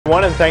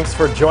And thanks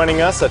for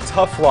joining us. A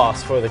tough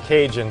loss for the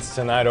Cajuns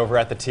tonight over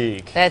at the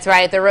Teague. That's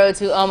right. The road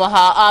to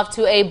Omaha off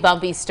to a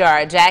bumpy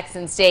start.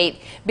 Jackson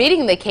State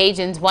beating the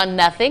Cajuns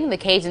 1-0. The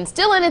Cajuns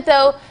still in it,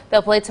 though.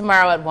 They'll play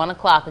tomorrow at 1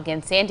 o'clock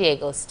against San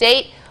Diego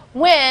State.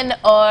 Win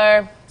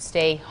or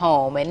stay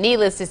home. And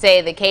needless to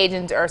say, the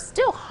Cajuns are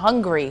still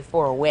hungry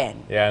for a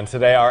win. Yeah, and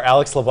today our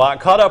Alex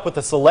Labat caught up with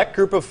a select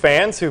group of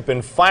fans who've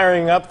been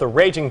firing up the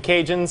Raging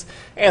Cajuns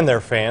and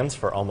their fans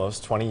for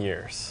almost 20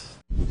 years.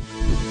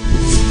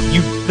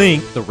 You'd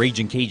think the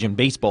Raging Cajun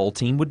baseball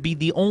team would be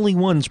the only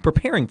ones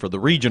preparing for the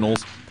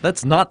regionals.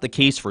 That's not the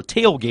case for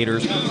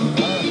tailgaters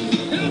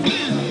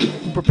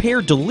who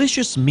prepare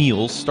delicious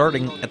meals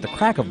starting at the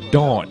crack of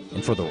dawn.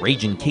 And for the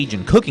Raging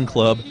Cajun Cooking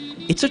Club,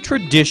 it's a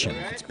tradition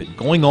that's been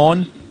going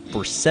on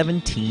for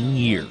 17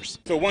 years.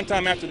 So one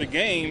time after the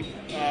game,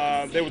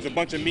 there was a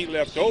bunch of meat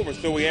left over,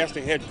 so we asked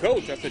the head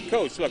coach, I said,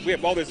 "Coach, look, we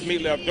have all this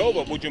meat left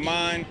over, would you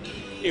mind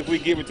if we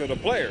give it to the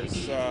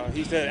players?"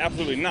 He said,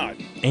 "Absolutely not."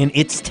 And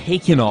it's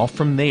taken off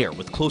from there.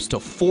 With close to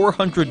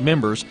 400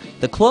 members,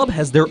 the club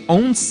has their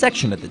own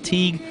section at the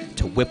Teague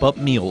to whip up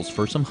meals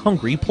for some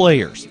hungry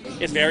players.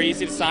 It's very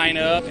easy to sign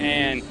up,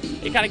 and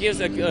it kind of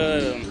gives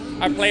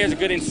our players a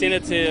good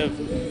incentive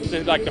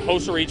to like the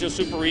host a regional,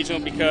 super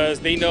regional, because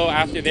they know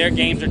after their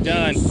games are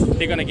done,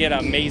 they're going to get an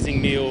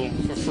amazing meal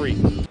for free.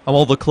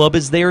 While the club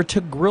is there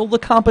to grill the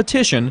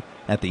competition,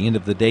 at the end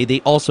of the day, they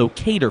also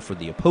cater for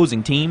the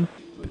opposing team,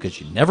 because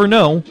you never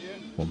know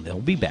when they'll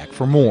be back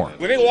for more.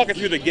 When they walk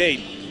through the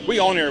gate,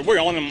 we're on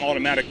them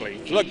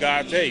automatically. Look,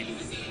 guys, hey,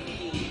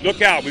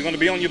 look out, we're going to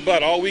be on your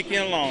butt all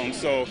weekend long.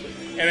 So,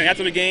 and then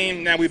after the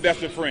game, now we're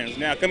best of friends.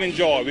 Now come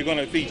enjoy, we're going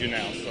to feed you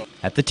now. So.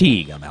 At the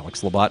Teague, I'm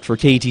Alex Labat for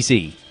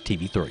KATC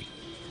TV3.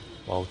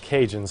 Well,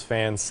 Cajuns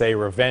fans say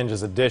revenge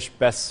is a dish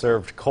best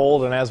served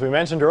cold, and as we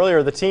mentioned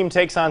earlier, the team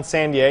takes on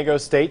San Diego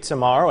State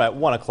tomorrow at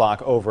 1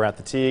 o'clock over at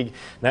the Teague.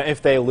 Now,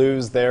 if they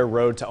lose, their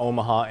road to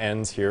Omaha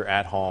ends here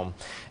at home.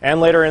 And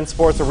later in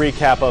sports, a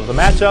recap of the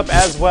matchup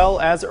as well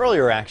as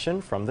earlier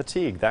action from the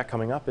Teague. That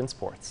coming up in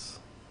sports.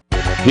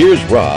 Here's Rob.